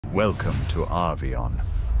Welcome to Arvion.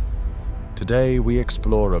 Today we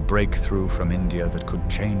explore a breakthrough from India that could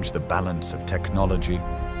change the balance of technology,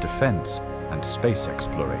 defense, and space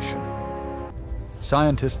exploration.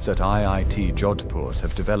 Scientists at IIT Jodhpur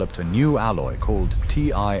have developed a new alloy called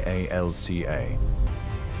TiAl-CA.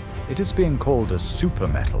 It is being called a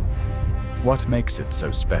supermetal. What makes it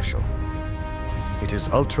so special? It is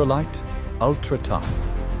ultralight, ultra-tough,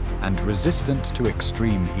 and resistant to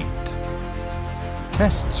extreme heat.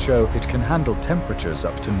 Tests show it can handle temperatures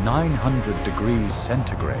up to 900 degrees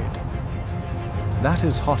centigrade. That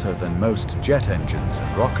is hotter than most jet engines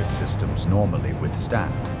and rocket systems normally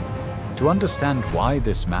withstand. To understand why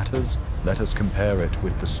this matters, let us compare it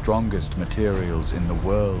with the strongest materials in the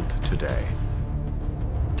world today.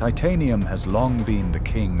 Titanium has long been the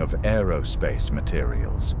king of aerospace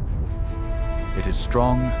materials. It is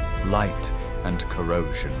strong, light, and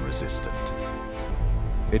corrosion resistant.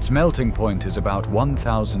 Its melting point is about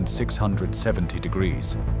 1,670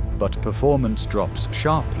 degrees, but performance drops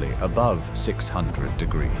sharply above 600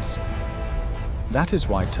 degrees. That is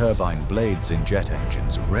why turbine blades in jet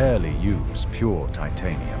engines rarely use pure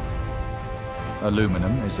titanium.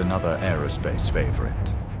 Aluminum is another aerospace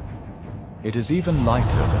favorite. It is even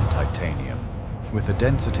lighter than titanium, with a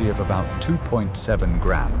density of about 2.7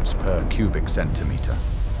 grams per cubic centimeter.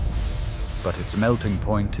 But its melting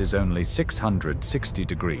point is only 660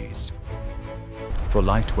 degrees. For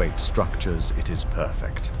lightweight structures, it is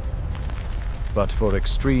perfect. But for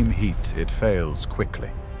extreme heat, it fails quickly.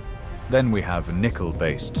 Then we have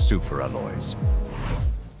nickel-based superalloys.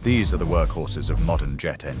 These are the workhorses of modern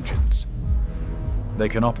jet engines. They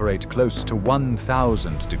can operate close to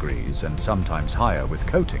 1,000 degrees and sometimes higher with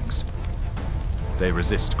coatings. They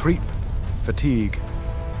resist creep, fatigue,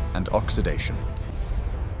 and oxidation.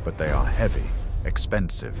 But they are heavy,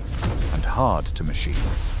 expensive, and hard to machine.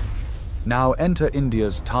 Now enter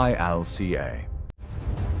India's TiAl-CA.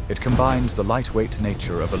 It combines the lightweight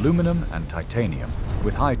nature of aluminum and titanium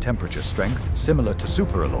with high temperature strength similar to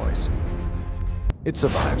superalloys. It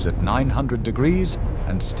survives at 900 degrees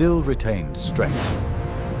and still retains strength.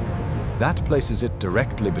 That places it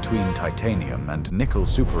directly between titanium and nickel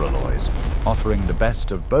superalloys, offering the best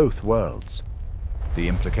of both worlds. The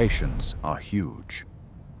implications are huge.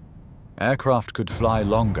 Aircraft could fly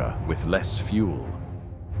longer with less fuel.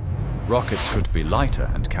 Rockets could be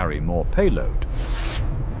lighter and carry more payload.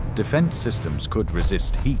 Defense systems could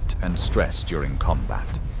resist heat and stress during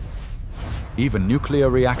combat. Even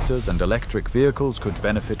nuclear reactors and electric vehicles could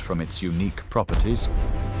benefit from its unique properties.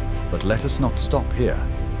 But let us not stop here.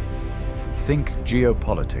 Think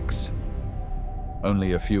geopolitics.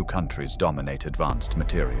 Only a few countries dominate advanced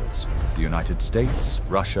materials: the United States,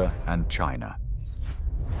 Russia, and China.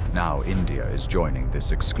 Now India is joining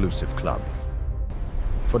this exclusive club.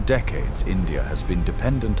 For decades, India has been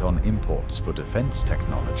dependent on imports for defense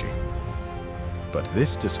technology. But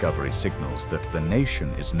this discovery signals that the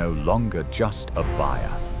nation is no longer just a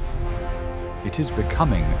buyer. It is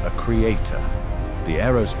becoming a creator. The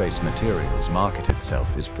aerospace materials market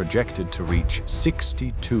itself is projected to reach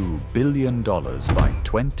 $62 billion by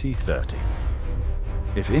 2030.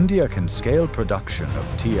 If India can scale production of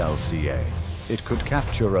TiAl-CA, it could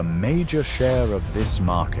capture a major share of this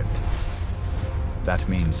market. That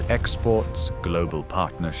means exports, global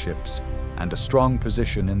partnerships, and a strong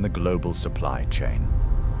position in the global supply chain.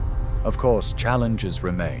 Of course, challenges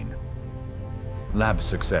remain. Lab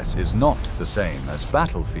success is not the same as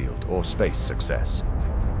battlefield or space success.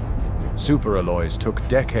 Superalloys took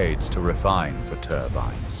decades to refine for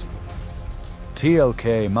turbines.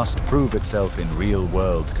 TiAl-CA must prove itself in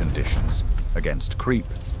real-world conditions against creep,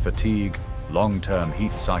 fatigue, long-term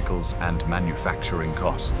heat cycles, and manufacturing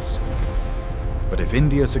costs. But if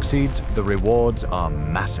India succeeds, the rewards are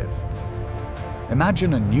massive.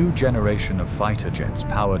 Imagine a new generation of fighter jets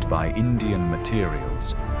powered by Indian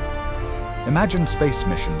materials. Imagine space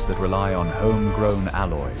missions that rely on homegrown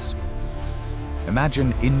alloys.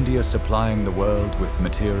 Imagine India supplying the world with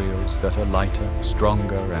materials that are lighter,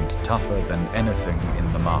 stronger, and tougher than anything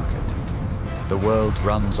in the market. The world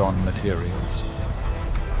runs on materials.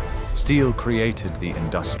 Steel created the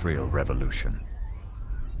Industrial Revolution.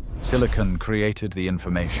 Silicon created the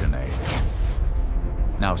Information Age.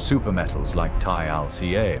 Now supermetals like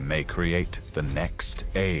TiAl-CA may create the next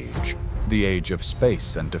age, the age of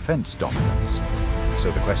space and defense dominance. So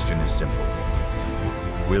the question is simple.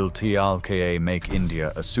 Will TiAl-CA make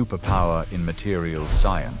India a superpower in materials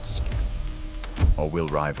science? Or will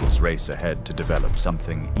rivals race ahead to develop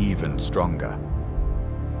something even stronger?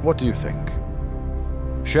 What do you think?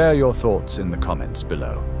 Share your thoughts in the comments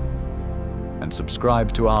below. and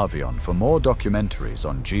subscribe to Arvion for more documentaries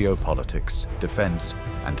on geopolitics, defense,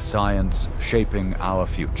 and science shaping our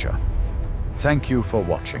future. Thank you for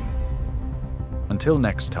watching. Until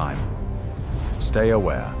next time, stay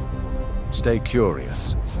aware, stay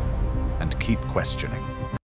curious, and keep questioning.